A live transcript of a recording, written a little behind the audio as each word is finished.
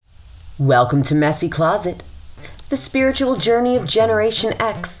Welcome to Messy Closet, the spiritual journey of Generation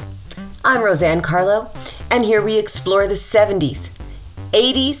X. I'm Roseanne Carlo, and here we explore the 70s,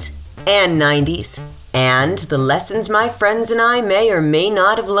 80s, and 90s, and the lessons my friends and I may or may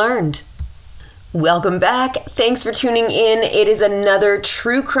not have learned. Welcome back. Thanks for tuning in. It is another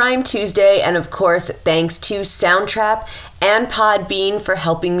True Crime Tuesday, and of course, thanks to Soundtrap and Podbean for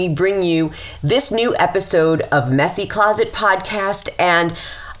helping me bring you this new episode of Messy Closet Podcast. And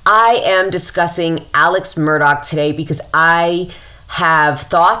I am discussing Alex Murdaugh today because I have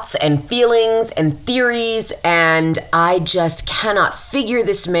thoughts and feelings and theories, and I just cannot figure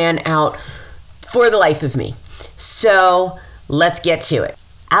this man out for the life of me. So let's get to it.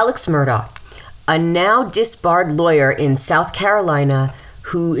 Alex Murdaugh, a now disbarred lawyer in South Carolina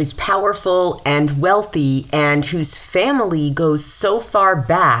who is powerful and wealthy and whose family goes so far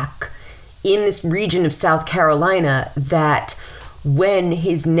back in this region of South Carolina that when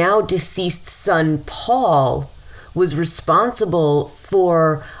his now deceased son Paul was responsible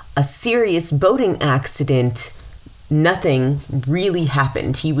for a serious boating accident, nothing really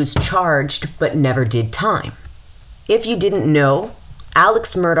happened. He was charged but never did time. If you didn't know,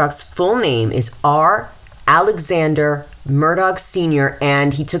 Alex Murdaugh's full name is R. Alexander Murdaugh Sr.,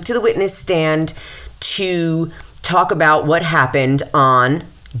 and he took to the witness stand to talk about what happened on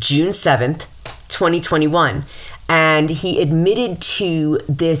June 7th, 2021. And he admitted to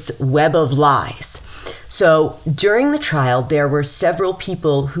this web of lies. So during the trial, there were several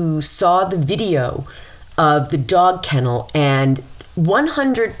people who saw the video of the dog kennel, and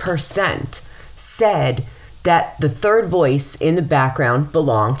 100% said that the third voice in the background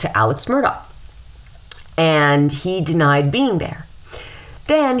belonged to Alex Murdaugh. And he denied being there.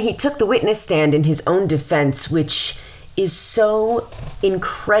 Then he took the witness stand in his own defense, which is so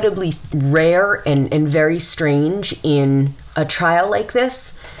incredibly rare and very strange in a trial like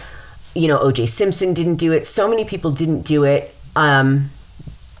this. You know, O.J. Simpson didn't do it. So many people didn't do it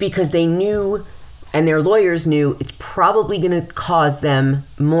because they knew, and their lawyers knew, it's probably going to cause them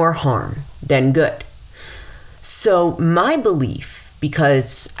more harm than good. So my belief,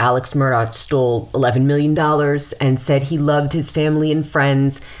 because Alex Murdaugh stole $11 million and said he loved his family and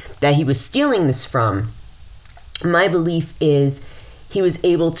friends that he was stealing this from, my belief is he was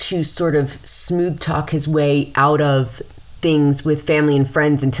able to sort of smooth talk his way out of things with family and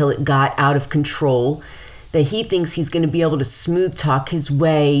friends until it got out of control, that he thinks he's going to be able to smooth talk his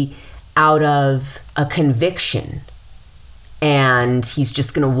way out of a conviction, and he's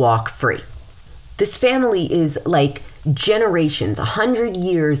just going to walk free. This family is like generations, 100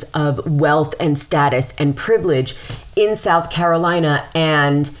 years of wealth and status and privilege in South Carolina,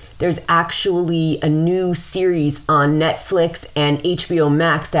 and there's actually a new series on Netflix and HBO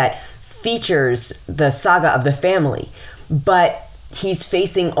Max that features the saga of the family. But he's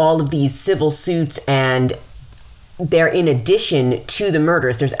facing all of these civil suits, and they're in addition to the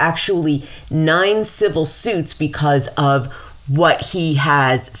murders. There's actually 9 civil suits because of what he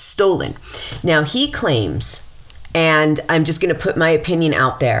has stolen. Now, he claims, and I'm just going to put my opinion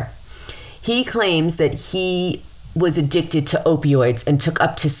out there, he claims that he was addicted to opioids and took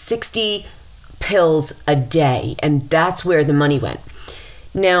up to 60 pills a day, and that's where the money went.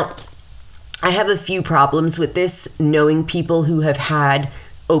 Now, I have a few problems with this. Knowing people who have had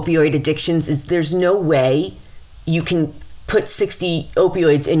opioid addictions, is there's no way you can put 60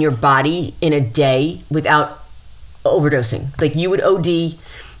 opioids in your body in a day without overdosing. Like, you would OD,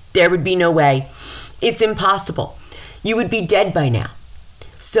 there would be no way. It's impossible. You would be dead by now.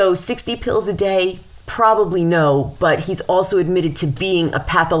 So 60 pills a day, probably no, but he's also admitted to being a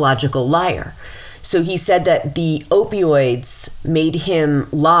pathological liar. So he said that the opioids made him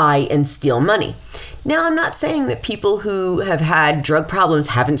lie and steal money. Now, I'm not saying that people who have had drug problems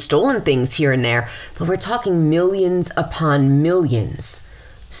haven't stolen things here and there, but we're talking millions upon millions.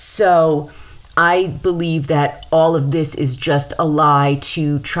 So I believe that all of this is just a lie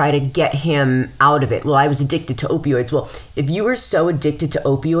to try to get him out of it. Well, I was addicted to opioids. Well, if you were so addicted to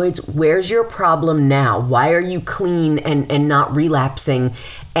opioids, where's your problem now? Why are you clean and not relapsing?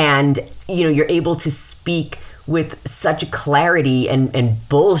 And, you know, you're able to speak with such clarity and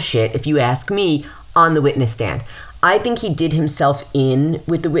bullshit, if you ask me, on the witness stand. I think he did himself in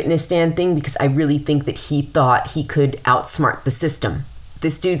with the witness stand thing because I really think that he thought he could outsmart the system.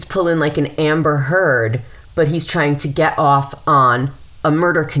 This dude's pulling like an Amber Heard, but he's trying to get off on a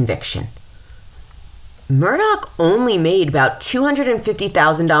murder conviction. Murdaugh only made about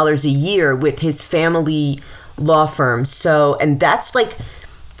 $250,000 a year with his family law firm. So, and that's like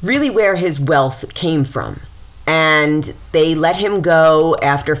really where his wealth came from. And they let him go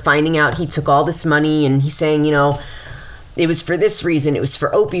after finding out he took all this money, and he's saying, you know, it was for this reason, it was for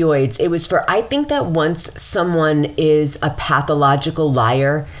opioids, it was for, I think that once someone is a pathological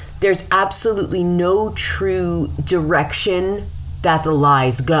liar, there's absolutely no true direction that the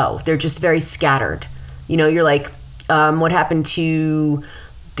lies go. They're just very scattered. You know, you're like, what happened to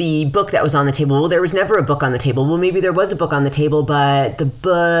the book that was on the table? Well, there was never a book on the table. Well, maybe there was a book on the table, but the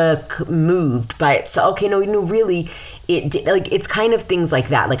book moved by itself. Okay, no, really, it's kind of things like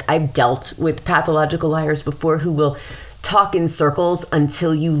that. Like, I've dealt with pathological liars before who will talk in circles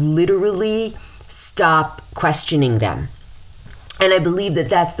until you literally stop questioning them. And I believe that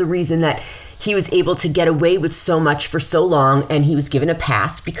that's the reason that he was able to get away with so much for so long, and he was given a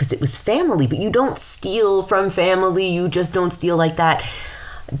pass because it was family. But you don't steal from family. You just don't steal like that.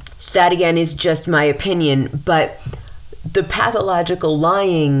 That, again, is just my opinion. But the pathological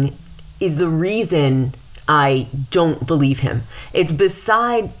lying is the reason I don't believe him. It's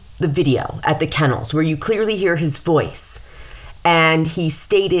beside the video at the kennels where you clearly hear his voice. And he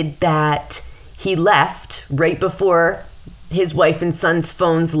stated that he left right before his wife and son's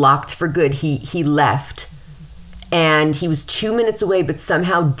phones locked for good. He left, and he was 2 minutes away, but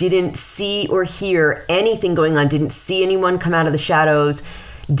somehow didn't see or hear anything going on, didn't see anyone come out of the shadows,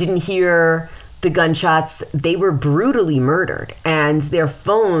 didn't hear the gunshots. They were brutally murdered, and their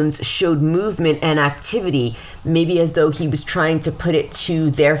phones showed movement and activity, maybe as though he was trying to put it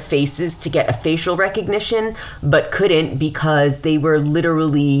to their faces to get a facial recognition, but couldn't because they were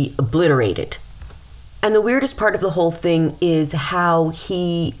literally obliterated. And the weirdest part of the whole thing is how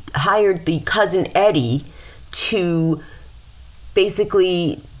he hired the cousin Eddie to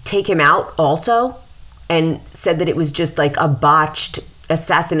basically take him out also, and said that it was just like a botched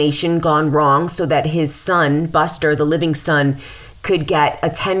assassination gone wrong so that his son, Buster, the living son, could get a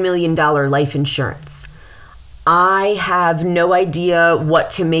 $10 million life insurance. I have no idea what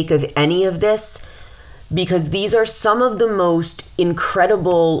to make of any of this, because these are some of the most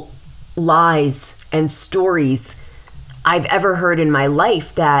incredible lies and stories I've ever heard in my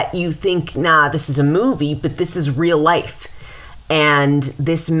life, that you think, nah, this is a movie, but this is real life. And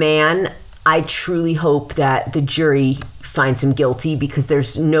this man, I truly hope that the jury finds him guilty, because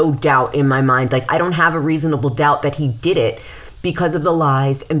there's no doubt in my mind. Like, I don't have a reasonable doubt that he did it because of the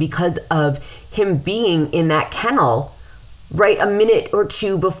lies and because of him being in that kennel right a minute or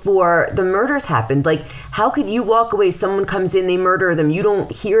two before the murders happened. Like, how could you walk away, someone comes in, they murder them, you don't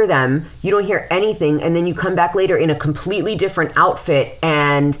hear them, you don't hear anything, and then you come back later in a completely different outfit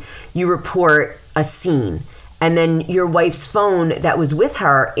and you report a scene, and then your wife's phone that was with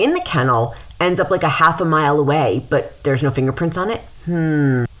her in the kennel ends up like a half a mile away, but there's no fingerprints on it?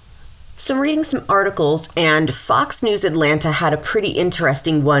 So I'm reading some articles, and Fox News Atlanta had a pretty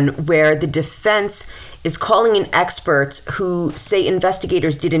interesting one where the defense is calling in experts who say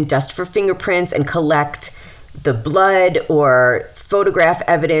investigators didn't dust for fingerprints and collect the blood or photograph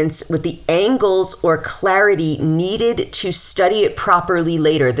evidence with the angles or clarity needed to study it properly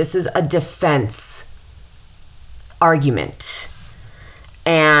later. This is a defense argument.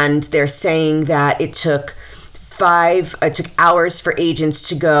 And they're saying that it took hours for agents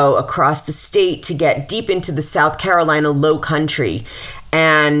to go across the state to get deep into the South Carolina low country.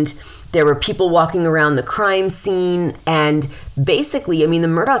 And there were people walking around the crime scene. And basically, I mean, the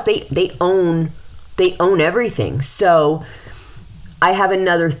Murdaughs, they own everything. So I have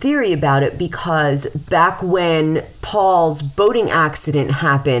another theory about it, because back when Paul's boating accident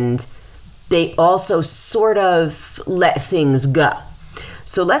happened, they also sort of let things go.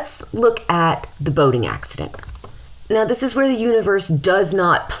 So let's look at the boating accident. Now, this is where the universe does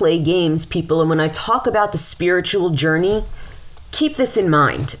not play games, people. And when I talk about the spiritual journey, keep this in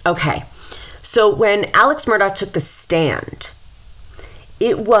mind. Okay, so when Alex Murdaugh took the stand,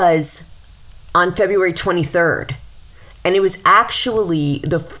 it was on February 23rd. And it was actually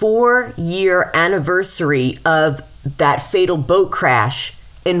the 4-year anniversary of that fatal boat crash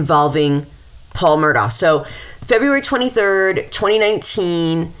involving Paul Murdaugh. So February 23rd,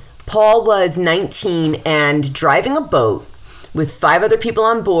 2019, Paul was 19 and driving a boat with 5 other people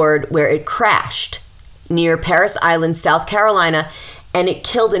on board, where it crashed near Paris Island, South Carolina, and it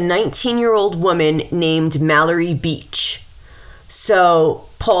killed a 19-year-old woman named Mallory Beach. So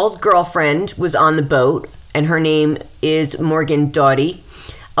Paul's girlfriend was on the boat, and her name is Morgan Doughty,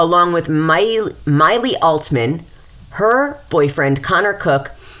 along with Miley Altman, her boyfriend Connor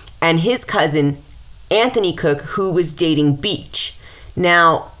Cook, and his cousin Anthony Cook, who was dating Beach.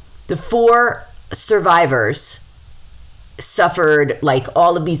 Now, the 4 survivors suffered like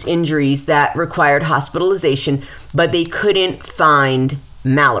all of these injuries that required hospitalization, but they couldn't find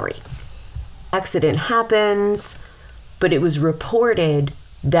Mallory. Accident happens, but it was reported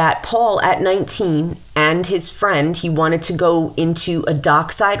that Paul, at 19, and his friend, he wanted to go into a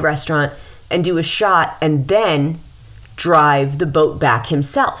dockside restaurant and do a shot and then drive the boat back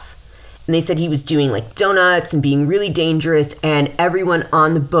himself. And they said he was doing like donuts and being really dangerous, and everyone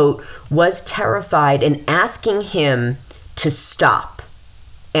on the boat was terrified and asking him to stop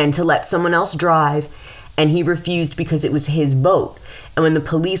and to let someone else drive, and he refused because it was his boat. And when the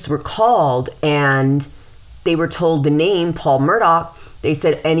police were called and they were told the name, Paul Murdaugh, they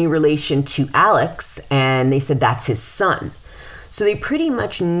said, any relation to Alex? And they said that's his son. So they pretty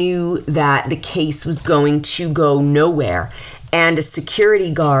much knew that the case was going to go nowhere. And a security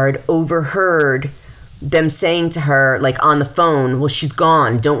guard overheard them saying to her, like on the phone, well, she's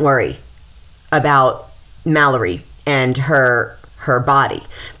gone, don't worry about Mallory and her body.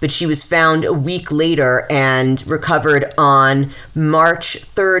 But she was found a week later and recovered on March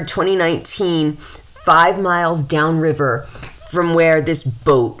 3rd, 2019, 5 miles downriver from where this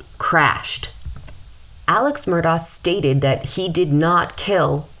boat crashed. Alex Murdaugh stated that he did not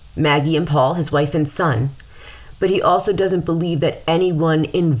kill Maggie and Paul, his wife and son, but he also doesn't believe that anyone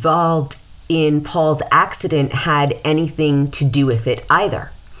involved in Paul's accident had anything to do with it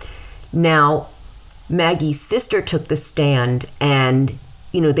either. Now, Maggie's sister took the stand, and,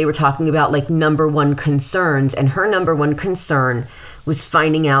 they were talking about like number one concerns, and her number one concern was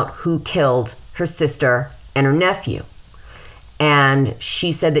finding out who killed her sister and her nephew. And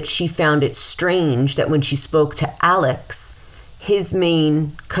she said that she found it strange that when she spoke to Alex, his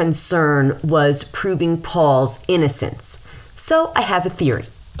main concern was proving Paul's innocence. So I have a theory.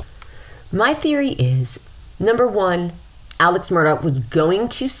 My theory is, number one, Alex Murdaugh was going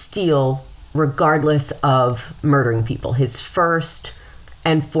to steal regardless of murdering people. His first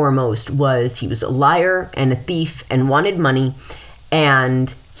and foremost was he was a liar and a thief and wanted money,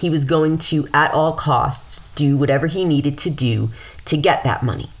 and he was going to, at all costs, do whatever he needed to do to get that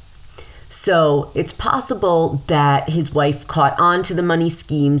money. So it's possible that his wife caught on to the money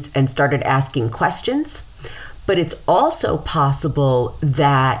schemes and started asking questions, but it's also possible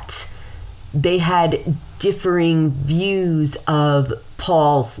that they had differing views of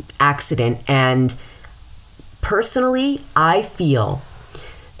Paul's accident. And personally, I feel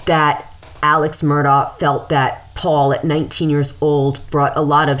that Alex Murdaugh felt that Paul, at 19 years old, brought a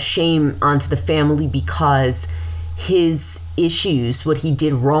lot of shame onto the family because his issues, what he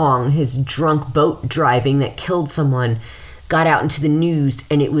did wrong, his drunk boat driving that killed someone, got out into the news,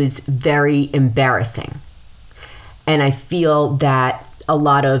 and it was very embarrassing. And I feel that a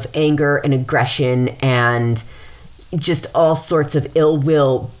lot of anger and aggression and just all sorts of ill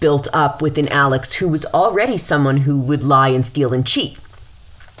will built up within Alex, who was already someone who would lie and steal and cheat.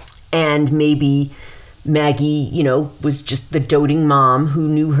 And maybe Maggie, was just the doting mom who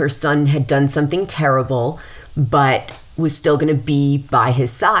knew her son had done something terrible, but was still going to be by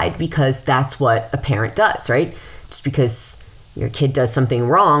his side because that's what a parent does, right? Just because your kid does something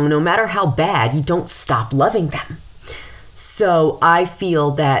wrong, no matter how bad, you don't stop loving them. So I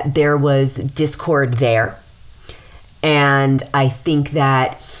feel that there was discord there. And I think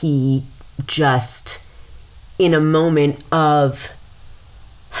that he just, in a moment of,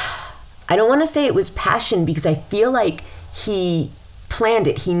 I don't want to say it was passion, because I feel like he planned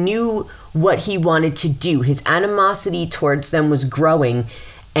it. He knew what he wanted to do. His animosity towards them was growing.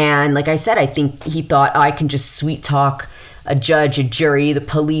 And like I said, I think he thought, I can just sweet talk a judge, a jury, the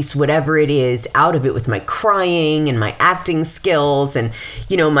police, whatever it is, out of it with my crying and my acting skills and,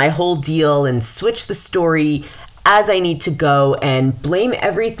 my whole deal, and switch the story as I need to go and blame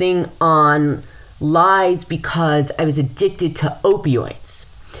everything on lies because I was addicted to opioids.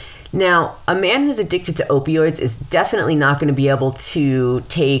 Now, a man who's addicted to opioids is definitely not going to be able to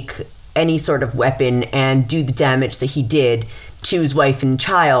take any sort of weapon and do the damage that he did to his wife and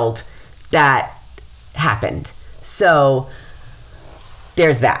child that happened. So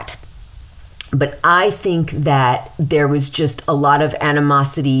there's that. But I think that there was just a lot of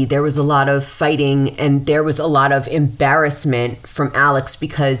animosity, there was a lot of fighting, and there was a lot of embarrassment from Alex,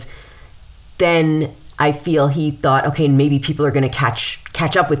 because then I feel he thought, okay, maybe people are going to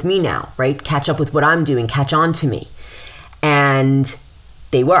catch up with me now, right? Catch up with what I'm doing, catch on to me. And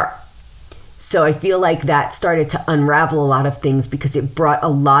they were. So I feel like that started to unravel a lot of things, because it brought a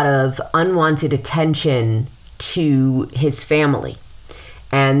lot of unwanted attention to his family.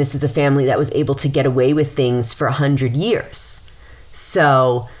 And this is a family that was able to get away with things for 100 years.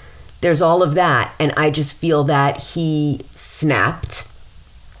 So there's all of that. And I just feel that he snapped.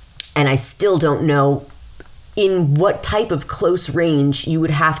 And I still don't know in what type of close range you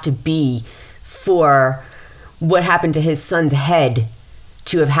would have to be for what happened to his son's head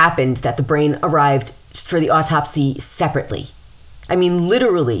to have happened, that the brain arrived for the autopsy separately. I mean,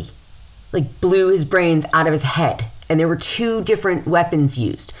 literally, like blew his brains out of his head. And there were 2 different weapons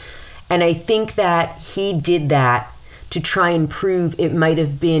used. And I think that he did that to try and prove it might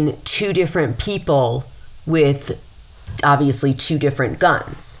have been 2 different people with obviously 2 different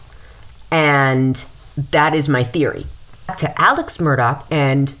guns. And that is my theory. To Alex Murdaugh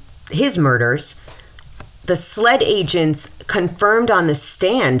and his murders, the SLED agents confirmed on the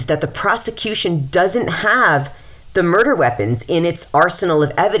stand that the prosecution doesn't have the murder weapons in its arsenal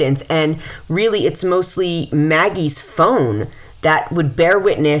of evidence, and really it's mostly Maggie's phone that would bear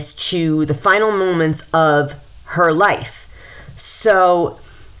witness to the final moments of her life. So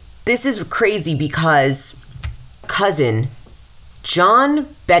this is crazy because cousin John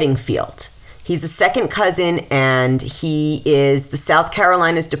Bedingfield, he's a second cousin, and he is the South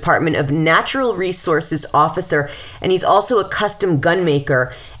Carolina's Department of Natural Resources officer, and he's also a custom gun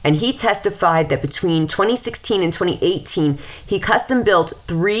maker. And he testified that between 2016 and 2018, he custom built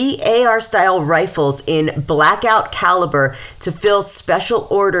 3 AR-style rifles in blackout caliber to fill special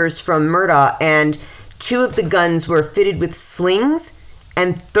orders from Murdaugh, and 2 of the guns were fitted with slings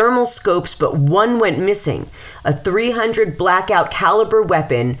and thermal scopes, but 1 went missing. A .300 blackout caliber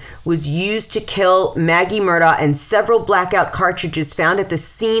weapon was used to kill Maggie Murdaugh, and several blackout cartridges found at the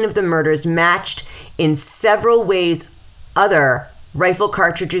scene of the murders matched in several ways other rifle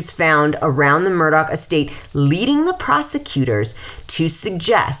cartridges found around the Murdaugh estate, leading the prosecutors to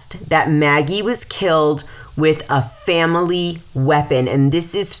suggest that Maggie was killed with a family weapon. And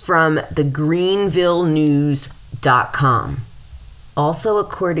this is from the greenvillenews.com. Also,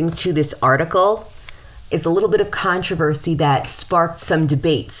 according to this article, is a little bit of controversy that sparked some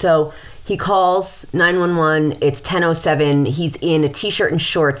debate. So he calls 911, it's 10:07, he's in a t-shirt and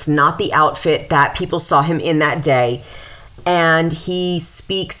shorts, not the outfit that people saw him in that day. And he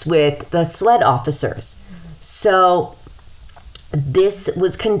speaks with the SLED officers. So this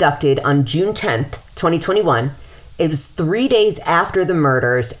was conducted on June 10th, 2021. It was 3 days after the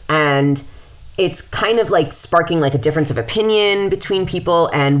murders, and it's kind of like sparking like a difference of opinion between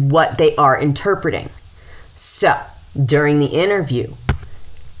people and what they are interpreting. So during the interview,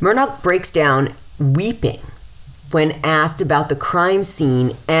 Murdaugh breaks down weeping when asked about the crime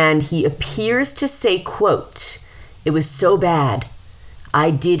scene, and he appears to say, quote, "It was so bad.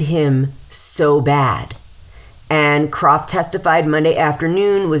 I did him so bad." And Croft testified Monday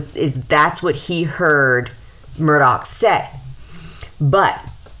afternoon that's what he heard Murdaugh say. But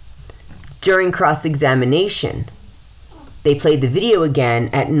during cross-examination, they played the video again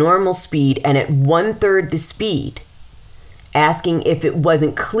at normal speed and at 1/3 the speed, asking if it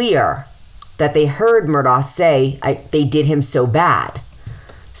wasn't clear that they heard Murdaugh say, they did him so bad.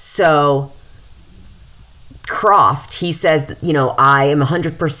 So Croft, he says, I am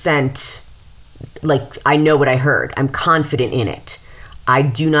 100%, I know what I heard. I'm confident in it. I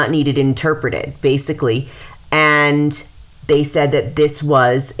do not need it interpreted, basically. And they said that this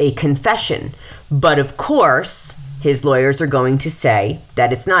was a confession. But of course, his lawyers are going to say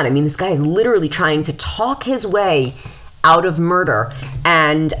that it's not. I mean, this guy is literally trying to talk his way out of murder,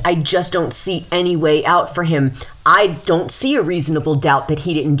 and I just don't see any way out for him. I don't see a reasonable doubt that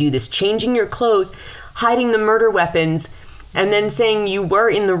he didn't do this. Changing your clothes, hiding the murder weapons, and then saying you were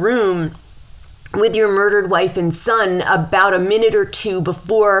in the room with your murdered wife and son about a minute or 2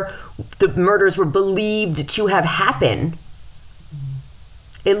 before the murders were believed to have happened.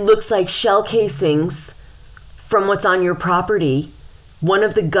 It looks like shell casings from what's on your property. One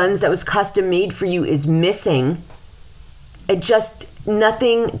of the guns that was custom made for you is missing.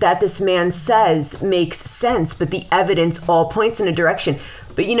 Nothing that this man says makes sense, but the evidence all points in a direction.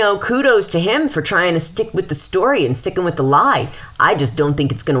 But, kudos to him for trying to stick with the story and sticking with the lie. I just don't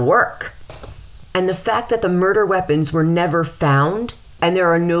think it's going to work. And the fact that the murder weapons were never found and there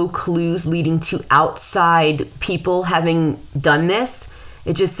are no clues leading to outside people having done this,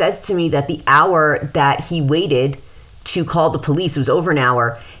 it just says to me that the hour that he waited to call the police, it was over an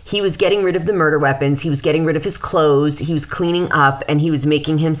hour, he was getting rid of the murder weapons, he was getting rid of his clothes, he was cleaning up, and he was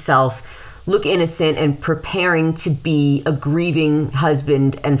making himself look innocent and preparing to be a grieving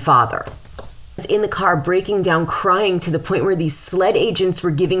husband and father. He was in the car breaking down, crying to the point where these SLED agents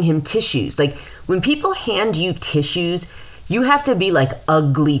were giving him tissues. Like, when people hand you tissues, you have to be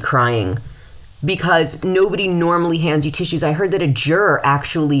ugly crying, because nobody normally hands you tissues. I heard that a juror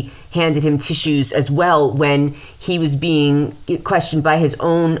actually handed him tissues as well when he was being questioned by his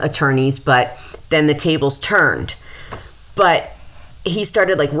own attorneys, but then the tables turned. But he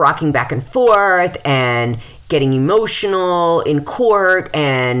started rocking back and forth and getting emotional in court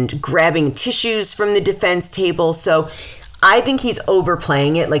and grabbing tissues from the defense table. So I think he's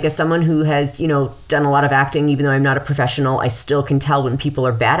overplaying it. Like, as someone who has, done a lot of acting, even though I'm not a professional, I still can tell when people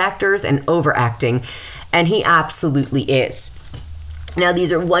are bad actors and overacting. And he absolutely is. Now,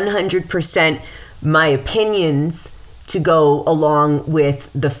 these are 100% my opinions to go along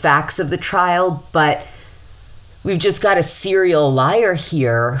with the facts of the trial, but we've just got a serial liar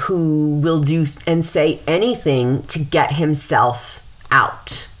here who will do and say anything to get himself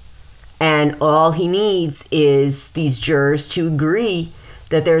out. And all he needs is these jurors to agree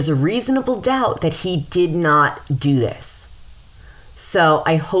that there's a reasonable doubt that he did not do this. So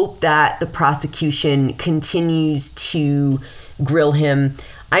I hope that the prosecution continues to grill him.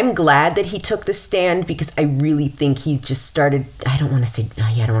 I'm glad that he took the stand because I really think he just started, I was going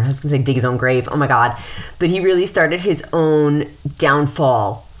to say dig his own grave. Oh my God. But he really started his own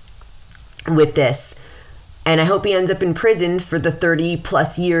downfall with this. And I hope he ends up in prison for the 30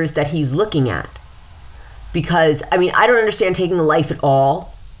 plus years that he's looking at. Because, I don't understand taking a life at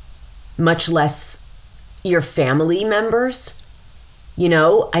all, much less your family members,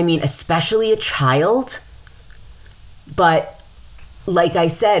 especially a child. But like I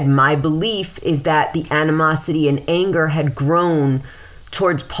said, my belief is that the animosity and anger had grown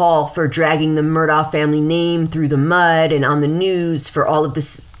towards Paul for dragging the Murdaugh family name through the mud and on the news for all of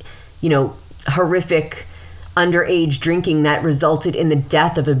this, horrific underage drinking that resulted in the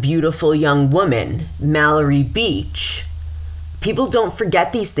death of a beautiful young woman, Mallory Beach. People don't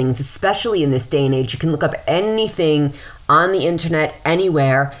forget these things, especially in this day and age. You can look up anything on the internet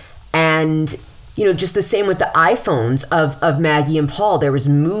anywhere, and just the same with the iPhones of Maggie and Paul. There was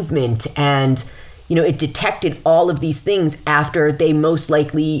movement, and it detected all of these things after they most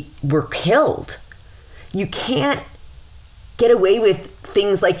likely were killed. You can't get away with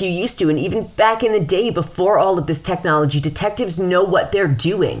things like you used to. And even back in the day, before all of this technology, detectives know what they're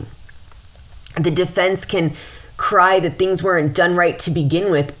doing. The defense can cry that things weren't done right to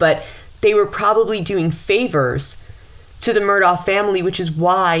begin with, but they were probably doing favors to the Murdaugh family, which is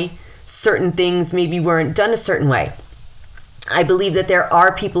why certain things maybe weren't done a certain way. I believe that there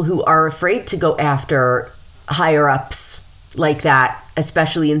are people who are afraid to go after higher-ups like that,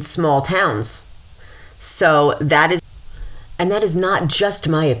 especially in small towns. So that is not just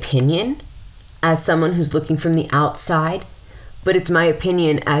my opinion as someone who's looking from the outside, but it's my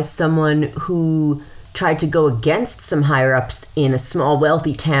opinion as someone who tried to go against some higher-ups in a small,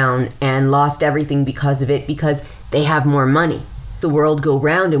 wealthy town and lost everything because of it, because they have more money. The world go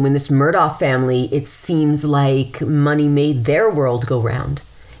round, and when this Murdaugh family, it seems like money made their world go round.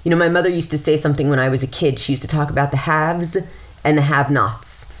 My mother used to say something when I was a kid. She used to talk about the haves and the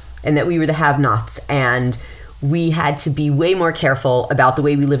have-nots, and that we were the have-nots, and we had to be way more careful about the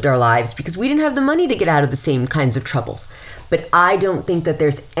way we lived our lives because we didn't have the money to get out of the same kinds of troubles. But I don't think that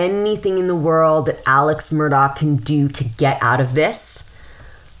there's anything in the world that Alex Murdaugh can do to get out of this.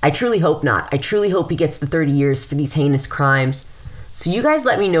 I truly hope not. I truly hope he gets the 30 years for these heinous crimes. So you guys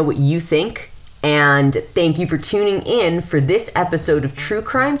let me know what you think. And thank you for tuning in for this episode of True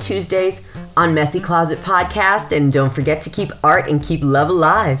Crime Tuesdays on Messy Closet Podcast. And don't forget to keep art and keep love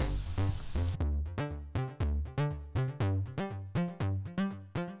alive.